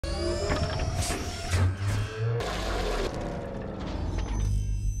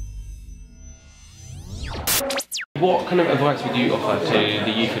What kind of advice would you offer to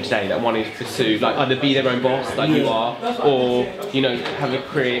the youth of today that wanted to pursue, like either be their own boss, like you are, or you know, have a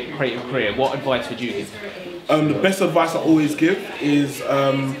creative career? What advice would you give? The best advice I always give is you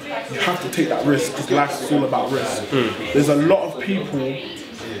have to take that risk, because life is all about risk. There's a lot of people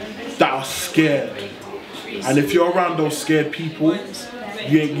that are scared, and if you're around those scared people,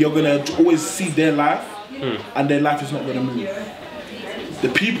 you're gonna always see their life, and their life is not gonna move. The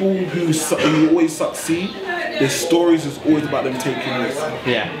people who always succeed, their stories is always about them taking risks.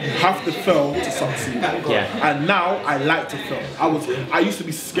 Yeah. You have to fail to succeed. Yeah. And now I like to fail. I used to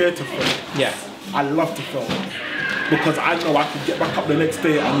be scared to fail. Yeah. I love to fail because I know I can get back up the next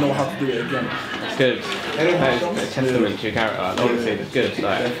day and know how to do it again. That's good. That is a testament to your character. Honestly, that's good.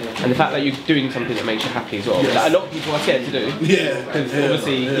 Like, and the fact that you're doing something that makes you happy as well. Like, a lot of people are scared to do. Yeah. Because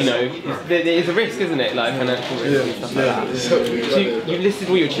obviously, you know, there is a risk, isn't it? Like financial risk and stuff like that. So you listed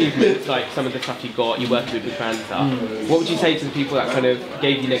all your achievements, like some of the stuff you got, you worked with brands and stuff. What would you say to the people that kind of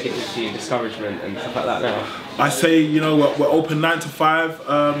gave you negativity and discouragement and stuff like that now? I say, you know, we're open 9 to 5.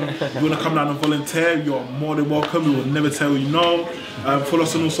 You want to come down and volunteer, you're more than welcome. We will never tell you no. Follow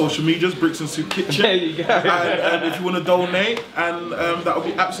us on all social medias, Brixton Soup Kitchen. There you go. And if you want to donate, and that would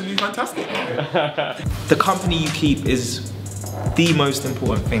be absolutely fantastic. The company you keep is the most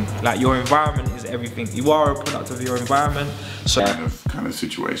important thing. Like, your environment is everything. You are a product of your environment. So kind of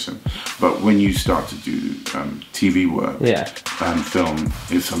situation. But when you start to do TV work and film,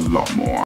 it's a lot more.